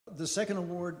The second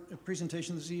award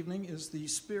presentation this evening is the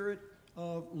Spirit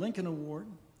of Lincoln Award,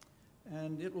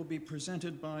 and it will be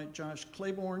presented by Josh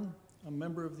Claiborne, a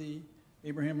member of the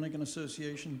Abraham Lincoln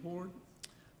Association Board,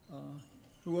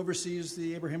 who oversees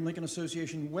the Abraham Lincoln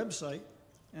Association website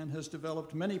and has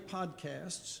developed many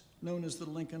podcasts known as the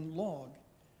Lincoln Log.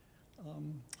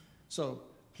 So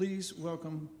please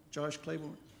welcome Josh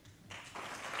Claiborne.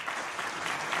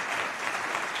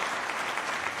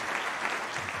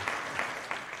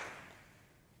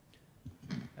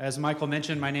 As Michael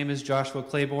mentioned, my name is Joshua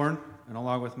Claiborne, and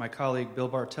along with my colleague Bill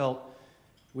Bartelt,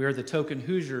 we are the token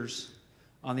Hoosiers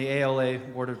on the ALA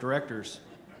Board of Directors.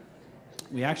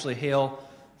 We actually hail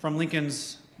from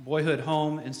Lincoln's boyhood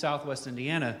home in southwest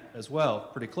Indiana as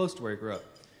well, pretty close to where he grew up.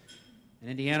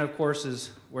 And Indiana, of course, is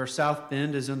where South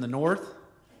Bend is in the north,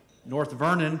 North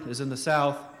Vernon is in the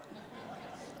south,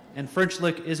 and French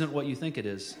Lick isn't what you think it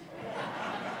is.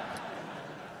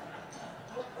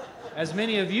 As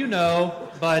many of you know,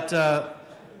 but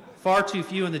far too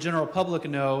few in the general public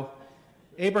know,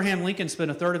 Abraham Lincoln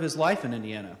spent a third of his life in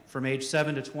Indiana, from age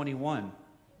 7 to 21.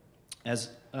 As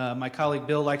my colleague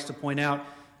Bill likes to point out,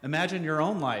 imagine your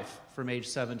own life from age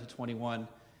 7 to 21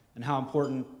 and how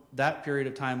important that period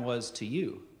of time was to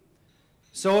you.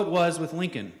 So it was with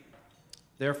Lincoln.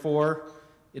 Therefore,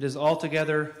 it is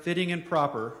altogether fitting and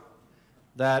proper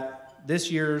that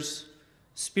this year's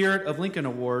Spirit of Lincoln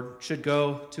Award should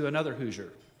go to another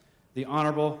Hoosier, the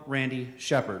Honorable Randy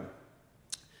Shepard.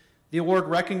 The award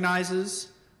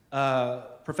recognizes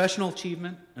professional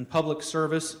achievement and public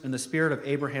service in the spirit of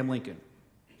Abraham Lincoln.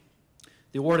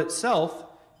 The award itself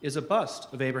is a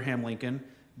bust of Abraham Lincoln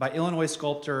by Illinois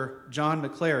sculptor John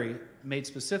McClary, made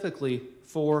specifically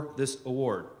for this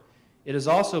award. It is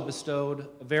also bestowed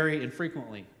very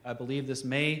infrequently. I believe this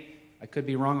may, I could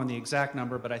be wrong on the exact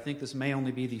number, but I think this may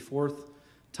only be the fourth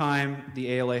time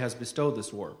the ALA has bestowed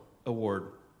this award.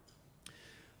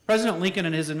 President Lincoln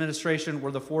and his administration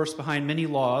were the force behind many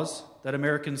laws that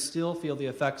Americans still feel the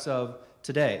effects of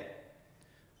today.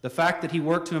 The fact that he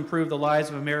worked to improve the lives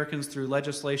of Americans through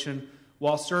legislation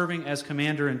while serving as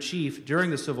commander-in-chief during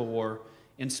the Civil War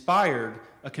inspired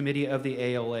a committee of the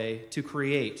ALA to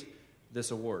create this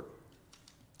award.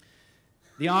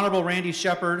 The Honorable Randy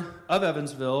Shepard of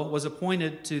Evansville was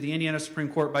appointed to the Indiana Supreme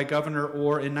Court by Governor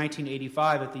Orr in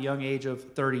 1985 at the young age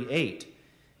of 38.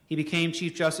 He became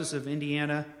Chief Justice of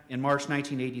Indiana in March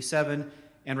 1987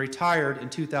 and retired in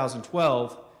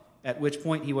 2012, at which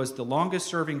point he was the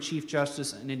longest-serving Chief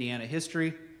Justice in Indiana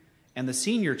history and the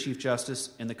senior Chief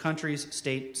Justice in the country's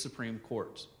state Supreme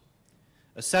Court.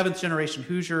 A seventh-generation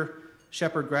Hoosier,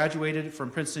 Shepard graduated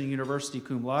from Princeton University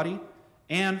cum laude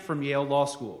and from Yale Law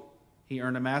School. He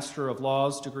earned a Master of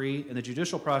Laws degree in the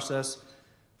judicial process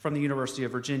from the University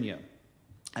of Virginia.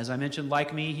 As I mentioned,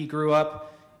 like me, he grew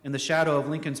up in the shadow of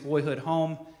Lincoln's boyhood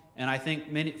home, and I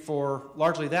think for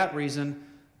largely that reason,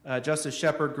 Justice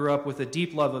Shepard grew up with a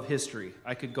deep love of history.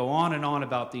 I could go on and on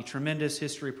about the tremendous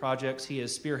history projects he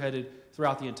has spearheaded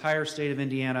throughout the entire state of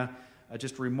Indiana,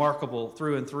 just remarkable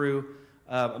through and through.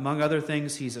 Among other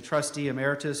things, he's a trustee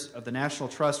emeritus of the National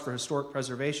Trust for Historic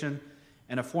Preservation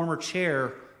and a former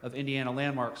chair of Indiana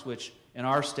Landmarks, which in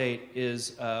our state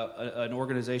is an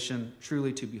organization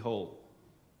truly to behold.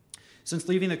 Since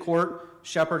leaving the court,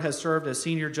 Shepard has served as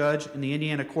senior judge in the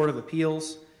Indiana Court of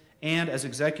Appeals and as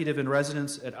executive in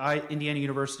residence at Indiana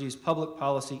University's Public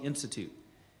Policy Institute.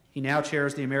 He now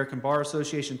chairs the American Bar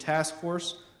Association Task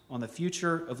Force on the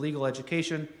Future of Legal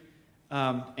Education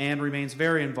and remains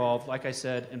very involved, like I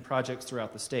said, in projects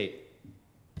throughout the state.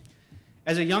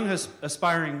 As a young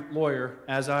aspiring lawyer,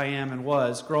 as I am and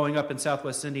was, growing up in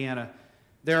southwest Indiana,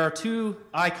 there are two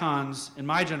icons in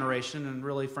my generation, and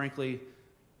really, frankly,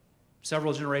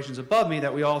 several generations above me,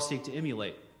 that we all seek to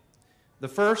emulate. The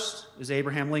first is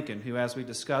Abraham Lincoln, who, as we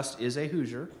discussed, is a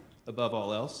Hoosier, above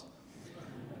all else.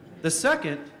 The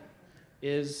second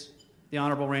is the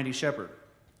Honorable Randy Shepard.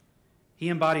 He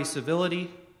embodies civility,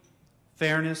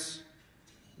 fairness,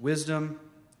 wisdom,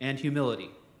 and humility,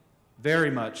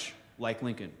 very much like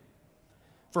Lincoln.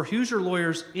 For Hoosier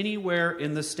lawyers anywhere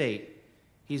in the state,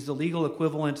 he's the legal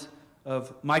equivalent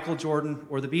of Michael Jordan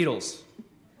or the Beatles,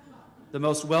 the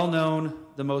most well-known,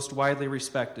 the most widely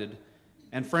respected,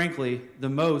 and frankly, the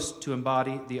most to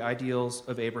embody the ideals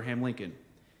of Abraham Lincoln.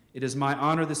 It is my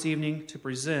honor this evening to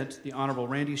present the Honorable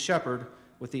Randy Shepard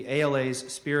with the ALA's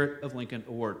Spirit of Lincoln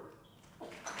Award.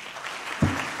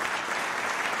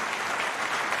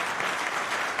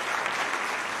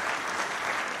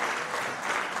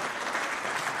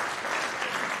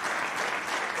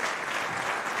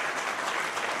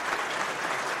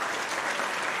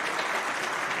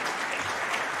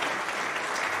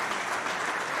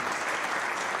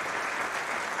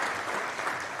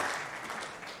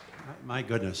 My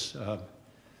goodness,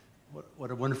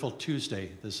 what a wonderful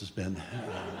Tuesday this has been.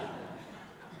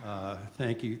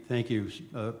 Thank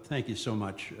you so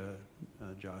much,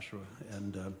 Joshua.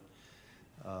 And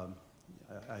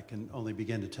I can only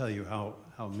begin to tell you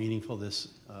how meaningful this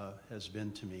has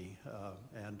been to me,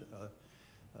 and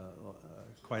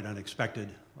quite unexpected,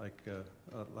 like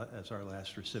as our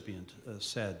last recipient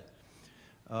said.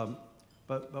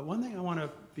 But one thing I want to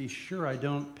be sure I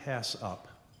don't pass up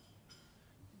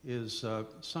is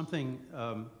something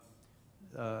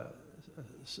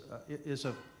is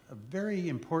a very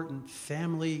important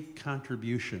family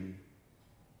contribution.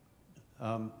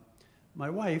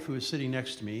 My wife, who is sitting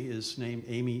next to me, is named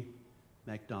Amy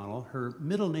McDonald. Her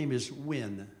middle name is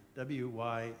Wynne,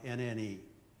 W-Y-N-N-E.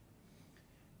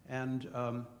 And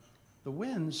the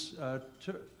Wynnes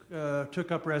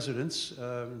took up residence,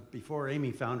 before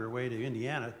Amy found her way to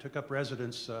Indiana, took up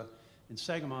residence in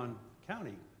Sangamon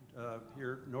County,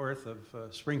 here north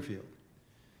of Springfield,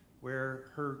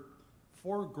 where her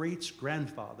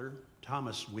four-greats-grandfather,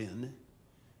 Thomas Wynne,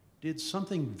 did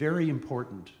something very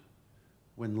important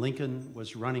when Lincoln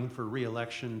was running for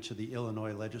re-election to the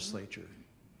Illinois legislature.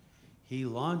 He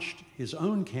launched his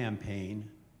own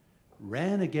campaign,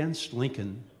 ran against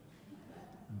Lincoln,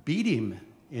 beat him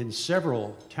in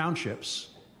several townships,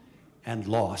 and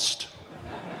lost.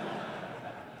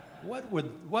 What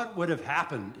would have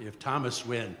happened if Thomas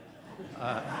Wynne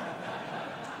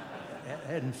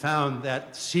hadn't found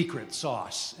that secret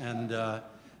sauce and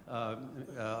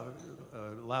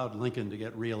allowed Lincoln to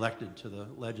get reelected to the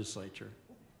legislature?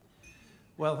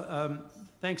 Well,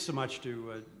 thanks so much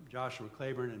to Joshua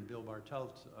Claiborne and Bill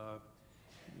Bartelt.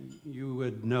 You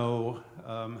would know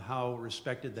how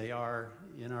respected they are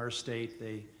in our state.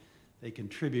 They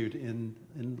contribute in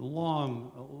a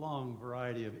long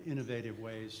variety of innovative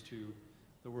ways to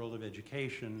the world of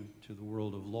education, to the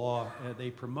world of law. They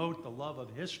promote the love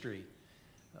of history,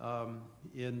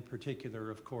 in particular,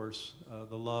 of course,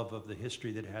 the love of the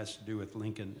history that has to do with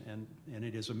Lincoln. And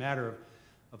it is a matter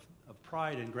of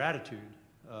pride and gratitude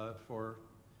for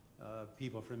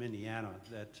people from Indiana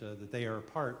that they are a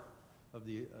part of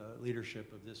the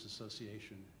leadership of this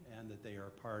association and that they are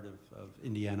a part of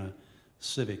Indiana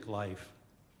civic life.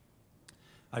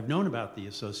 I've known about the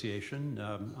association.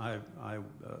 I'm a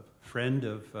friend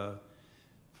of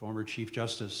former Chief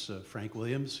Justice Frank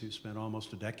Williams, who spent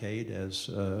almost a decade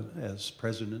as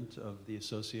president of the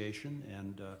association,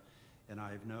 and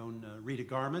I've known Rita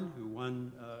Garman, who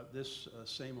won this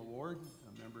same award,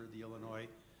 a member of the Illinois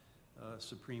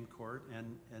Supreme Court,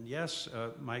 and yes,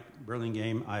 Mike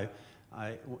Burlingame,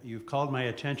 you've called my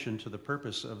attention to the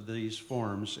purpose of these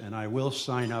forms, and I will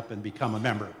sign up and become a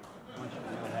member. I want you to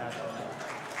know that.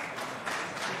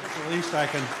 It's the least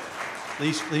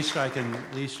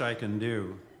I can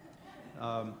do.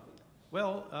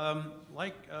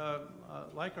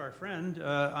 Like our friend,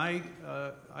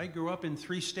 I grew up in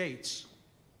 3 states: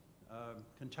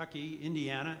 Kentucky,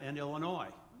 Indiana, and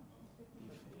Illinois.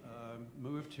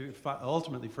 Moved to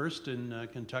ultimately first in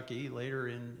Kentucky, later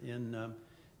in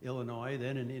Illinois,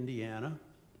 then in Indiana,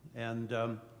 and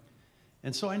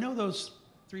so I know those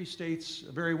 3 states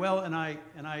very well, and I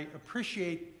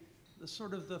appreciate the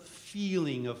sort of the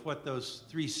feeling of what those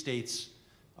 3 states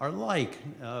are like,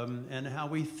 and how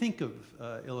we think of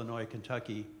Illinois,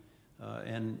 Kentucky,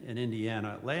 and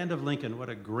Indiana. Land of Lincoln, what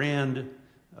a grand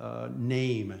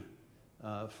name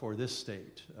for this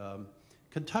state.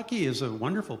 Kentucky is a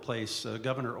wonderful place.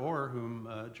 Governor Orr, whom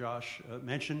Josh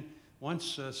mentioned,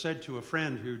 once said to a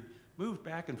friend who'd moved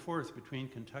back and forth between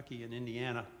Kentucky and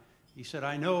Indiana, he said,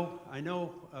 I know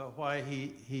why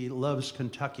he loves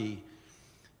Kentucky.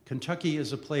 Kentucky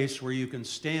is a place where you can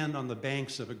stand on the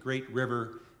banks of a great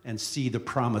river and see the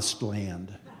promised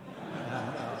land.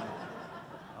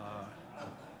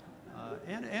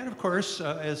 And of course,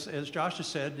 as Josh has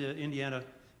said, Indiana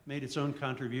made its own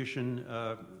contribution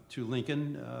to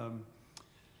Lincoln.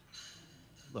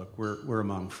 Look, we're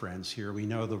among friends here. We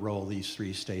know the role these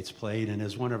 3 states played, and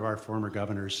as one of our former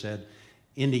governors said,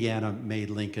 Indiana made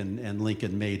Lincoln, and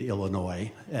Lincoln made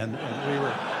Illinois, and we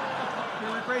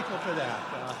were grateful for that.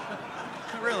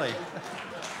 Really.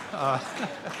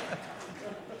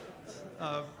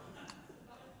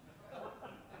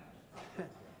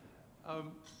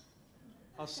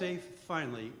 I'll say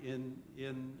finally, in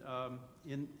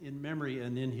memory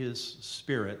and in his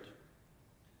spirit,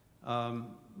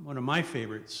 one of my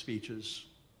favorite speeches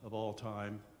of all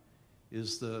time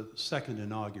is the second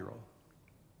inaugural.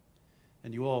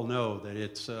 And you all know that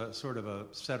it's sort of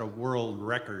set a world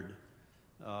record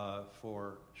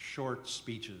for short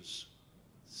speeches,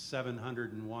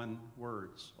 701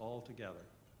 words altogether.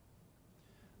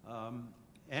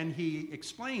 And he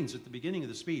explains at the beginning of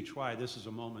the speech why this is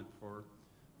a moment for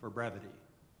brevity.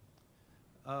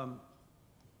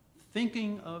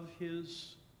 Thinking of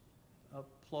his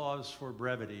applause for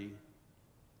brevity,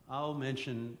 I'll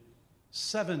mention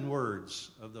 7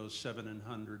 words of those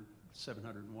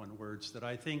 701 words that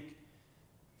I think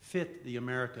fit the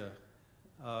America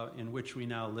in which we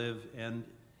now live and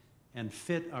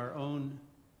fit our own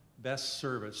best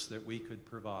service that we could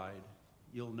provide.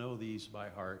 You'll know these by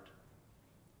heart.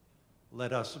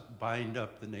 Let us bind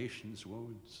up the nation's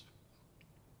wounds.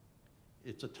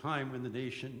 It's a time when the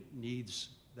nation needs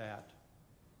that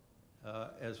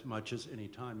as much as any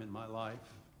time in my life.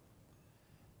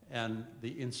 And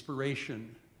the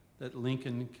inspiration that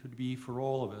Lincoln could be for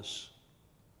all of us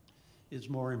is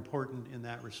more important in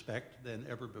that respect than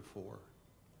ever before.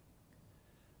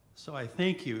 So I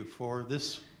thank you for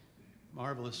this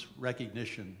marvelous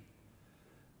recognition,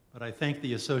 but I thank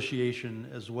the association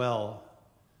as well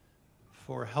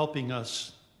for helping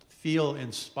us feel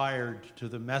inspired to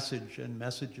the message and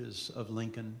messages of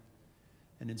Lincoln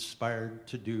and inspired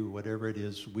to do whatever it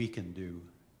is we can do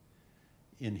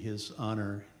in his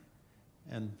honor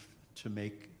and to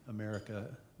make America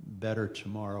better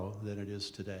tomorrow than it is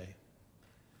today.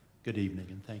 Good evening,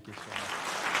 and thank you so much.